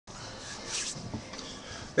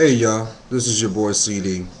Hey y'all, this is your boy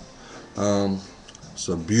CD. It's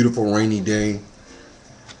a beautiful rainy day,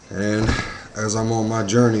 and as I'm on my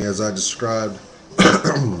journey, as I described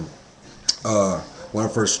when I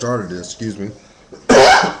first started this, excuse me,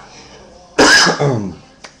 I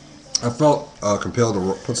felt compelled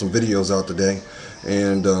to put some videos out today,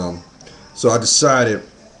 and so I decided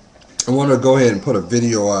I want to go ahead and put a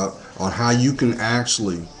video out on how you can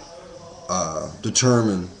actually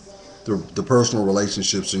determine the personal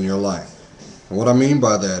relationships in your life. And what I mean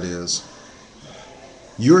by that is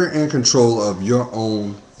you're in control of your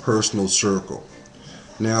own personal circle.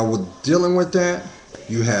 Now, with dealing with that,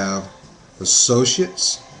 you have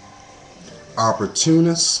associates,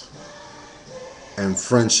 opportunists, and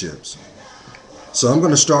friendships. So I'm going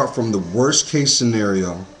to start from the worst case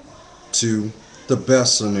scenario to the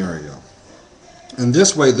best scenario. And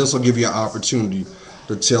this way, this will give you an opportunity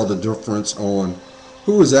to tell the difference on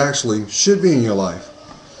who is actually should be in your life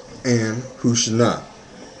and who should not.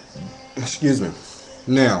 Excuse me.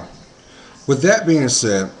 Now, with that being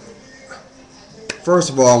said, first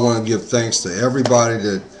of all, I want to give thanks to everybody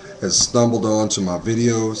that has stumbled onto my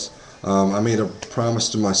videos. I made a promise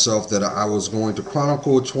to myself that I was going to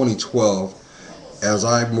chronicle 2012 as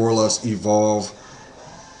I more or less evolve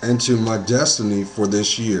into my destiny for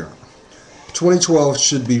this year. 2012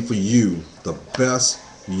 should be for you the best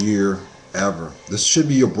year ever. This should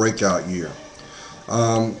be your breakout year.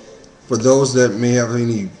 For those that may have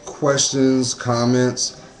any questions,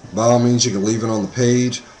 comments, by all means you can leave it on the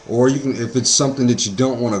page, or you can, if it's something that you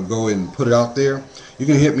don't want to go ahead and put it out there, you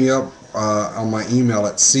can hit me up on my email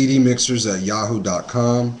at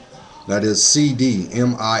cdmixers@yahoo.com. That is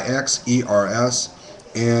CDMIXERS,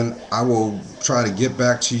 and I will try to get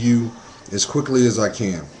back to you as quickly as I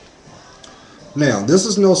can. Now, this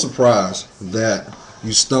is no surprise that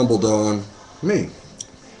you stumbled on me.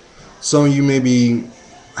 Some of you may be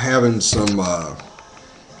having some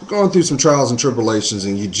going through some trials and tribulations,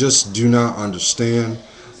 and you just do not understand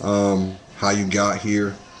how you got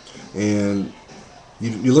here, and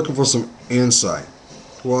you're looking for some insight.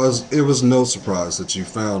 Well, it was no surprise that you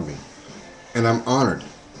found me, and I'm honored.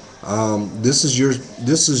 This is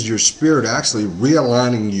your spirit actually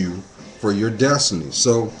realigning you for your destiny.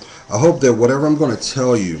 So I hope that whatever I'm going to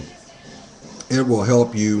tell you, it will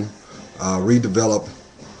help you redevelop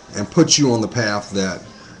and put you on the path that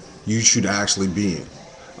you should actually be in.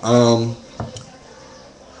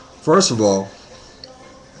 First of all,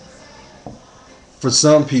 for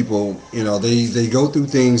some people, they go through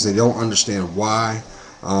things, they don't understand why.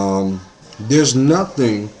 There's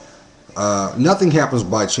nothing happens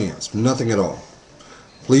by chance, nothing at all.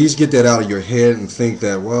 Please get that out of your head and think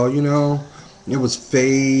that, well, it was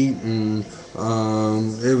fate, and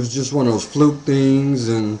it was just one of those fluke things,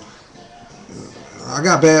 and I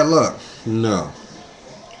got bad luck. No.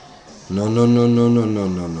 No.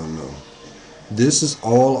 This is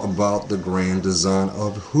all about the grand design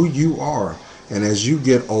of who you are. And as you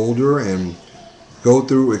get older and go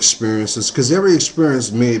through experiences, because every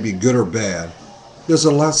experience may be good or bad, there's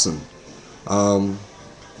a lesson.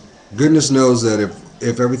 Goodness knows that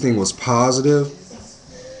if everything was positive,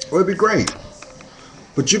 well, it'd be great.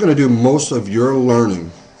 But you're going to do most of your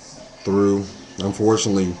learning through,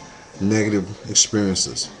 unfortunately, negative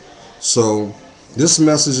experiences. So this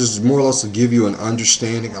message is more or less to give you an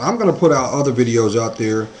understanding. I'm going to put out other videos out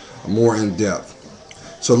there more in depth.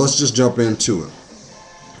 So let's just jump into it.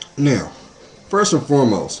 Now, first and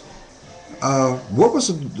foremost, what was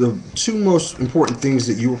the two most important things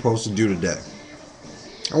that you were supposed to do today?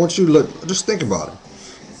 I want you to just think about it.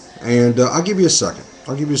 And I'll give you a second.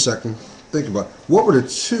 Think about it. What were the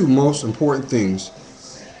two most important things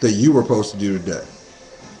that you were supposed to do today?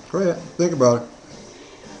 Go ahead. Think about it.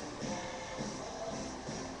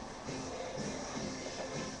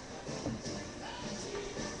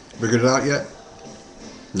 Figured it out yet?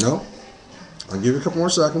 No? I'll give you a couple more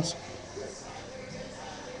seconds.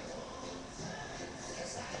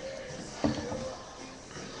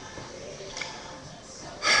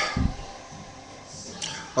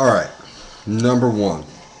 Alright, number one.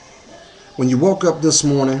 When you woke up this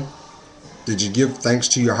morning, did you give thanks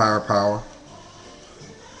to your higher power?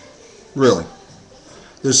 Really?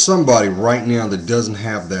 There's somebody right now that doesn't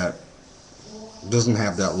have that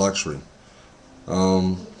luxury.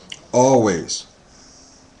 Always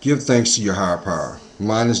give thanks to your higher power.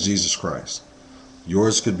 Mine is Jesus Christ.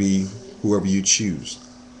 Yours could be whoever you choose.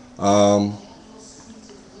 Do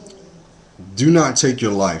not take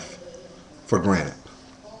your life for granted.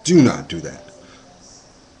 Do not do that.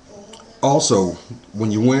 Also,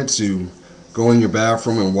 when you went to go in your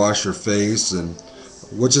bathroom and wash your face, and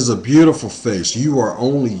which is a beautiful face, you are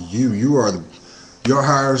only you. You are your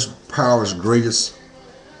higher power's greatest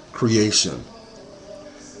creation.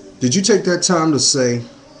 Did you take that time to say,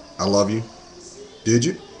 I love you? Did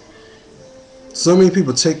you? So many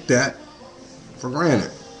people take that for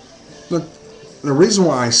granted. Look, the reason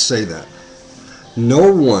why I say that,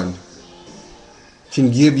 no one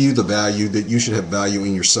can give you the value that you should have value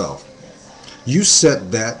in yourself. You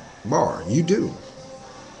set that bar. You do.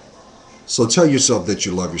 So tell yourself that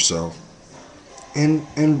you love yourself and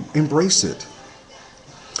embrace it.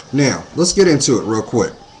 Now, let's get into it real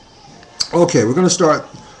quick. Okay, we're going to start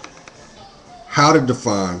how to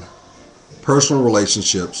define personal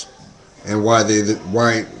relationships and why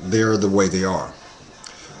they're the way they are.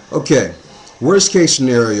 Okay, worst case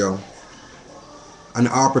scenario, an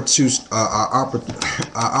opportunist,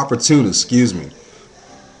 excuse me.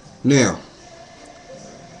 Now,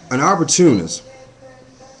 an opportunist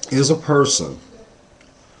is a person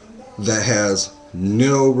that has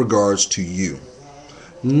no regards to you.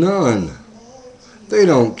 None. They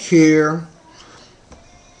don't care.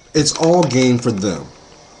 It's all game for them.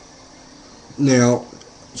 Now,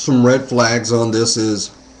 some red flags on this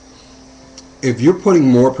is if you're putting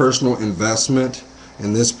more personal investment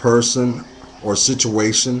in this person or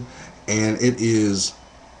situation and it is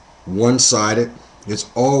one-sided, it's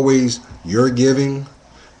always you're giving,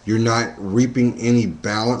 you're not reaping any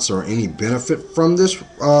balance or any benefit from this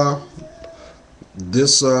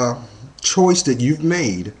choice that you've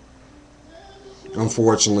made,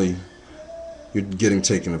 unfortunately, you're getting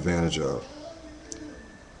taken advantage of.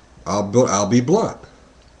 I'll be blunt.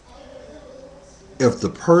 If the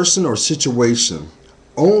person or situation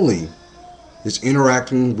only is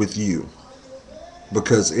interacting with you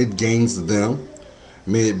because it gains them,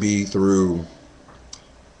 may it be through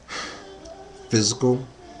physical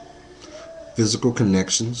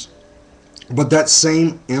connections, but that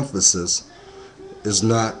same emphasis is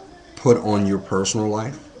not put on your personal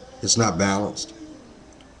life, it's not balanced,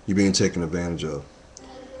 you're being taken advantage of.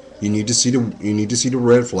 You need to see the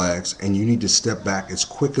red flags, and you need to step back as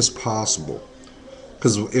quick as possible.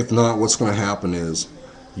 Because if not, what's going to happen is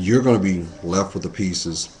you're going to be left with the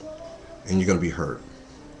pieces, and you're going to be hurt.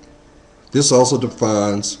 This also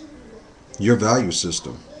defines your value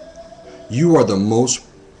system. You are the most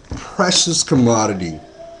precious commodity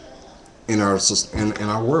in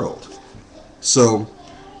our world. So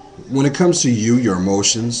when it comes to you, your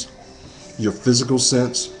emotions, your physical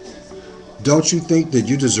sense, don't you think that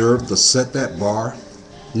you deserve to set that bar?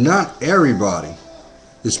 Not everybody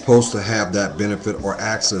is supposed to have that benefit or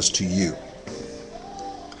access to you.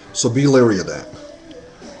 So be leery of that.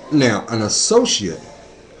 Now, an associate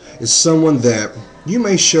is someone that you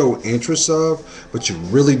may show interest of, but you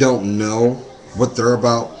really don't know what they're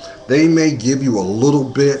about. They may give you a little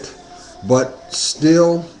bit, but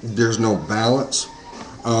still there's no balance.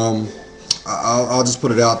 I'll just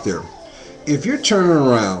put it out there. If you're turning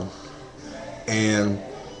around and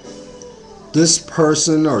this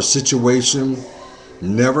person or situation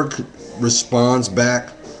never responds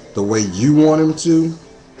back the way you want him to,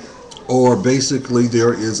 or basically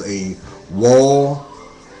there is a wall,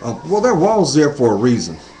 well, that wall's there for a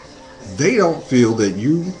reason. They don't feel that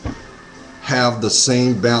you have the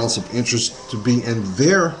same balance of interest to be in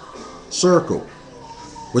their circle,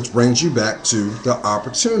 which brings you back to the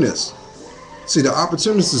opportunist. See, the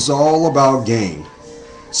opportunist is all about gain.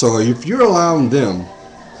 So if you're allowing them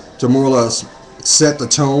to more or less set the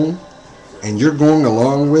tone and you're going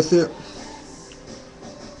along with it,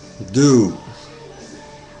 dude,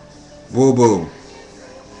 boo-boo,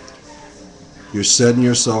 you're setting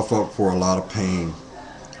yourself up for a lot of pain.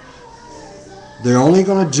 They're only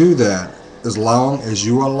going to do that as long as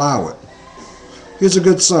you allow it. Here's a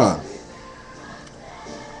good sign.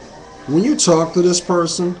 When you talk to this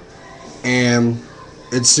person and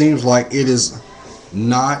it seems like it is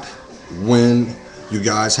not when you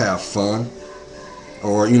guys have fun,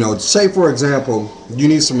 or say for example you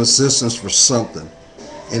need some assistance for something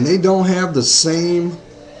and they don't have the same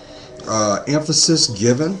emphasis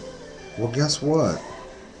given, well, guess what?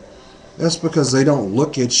 That's because they don't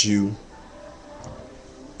look at you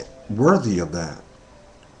worthy of that.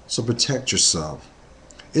 So protect yourself.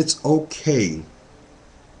 It's okay.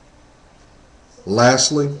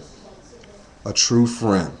 Lastly, a true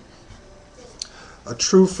friend. A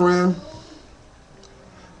true friend,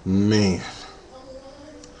 man,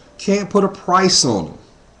 can't put a price on them.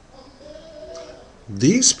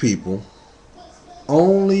 These people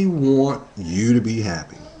only want you to be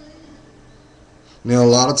happy. Now, a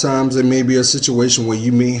lot of times there may be a situation where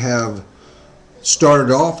you may have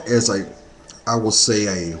started off as I will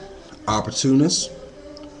say, a opportunist,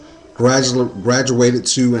 graduated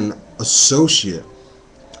to an associate,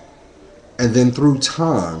 and then through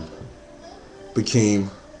time became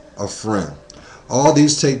a friend. All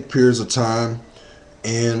these take periods of time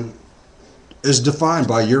and is defined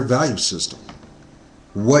by your value system.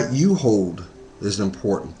 What you hold is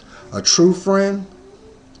important. A true friend,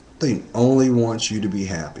 they only want you to be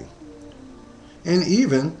happy. And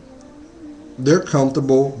even they're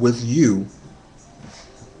comfortable with you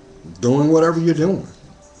doing whatever you're doing.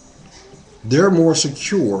 They're more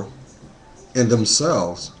secure in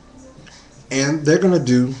themselves, and they're going to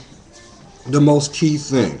do the most key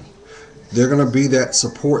thing. They're going to be that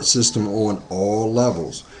support system on all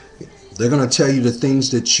levels. They're going to tell you the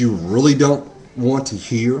things that you really don't want to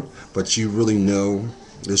hear, but you really know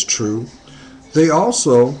is true. They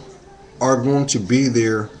also are going to be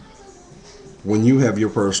there when you have your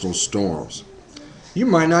personal storms. You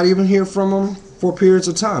might not even hear from them for periods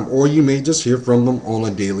of time, or you may just hear from them on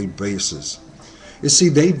a daily basis. You see,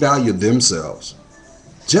 they value themselves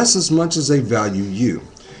just as much as they value you.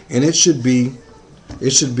 And it should be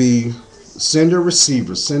sender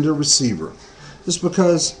receiver, sender receiver. Just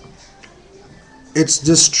because it's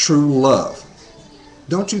just true love.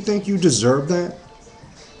 Don't you think you deserve that?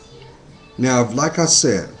 Now, like I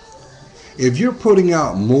said, if you're putting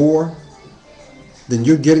out more than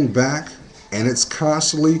you're getting back, and it's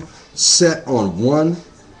constantly set on one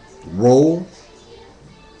roll,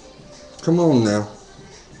 come on now.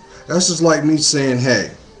 That's just like me saying,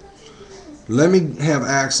 hey, let me have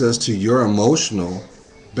access to your emotional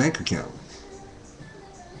bank account.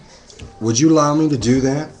 Would you allow me to do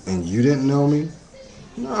that and you didn't know me?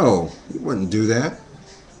 No, you wouldn't do that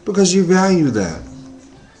because you value that.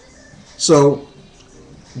 So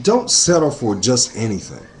don't settle for just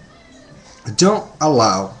anything. Don't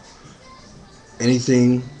allow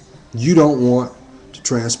anything you don't want to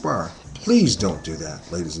transpire. Please don't do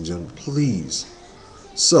that, ladies and gentlemen. Please.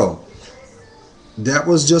 So that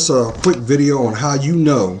was just a quick video on how you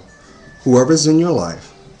know whoever's in your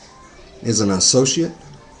life is an associate,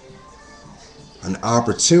 an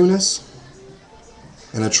opportunist,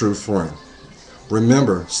 and a true friend.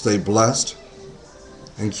 Remember, stay blessed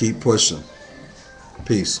and keep pushing.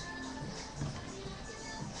 Peace.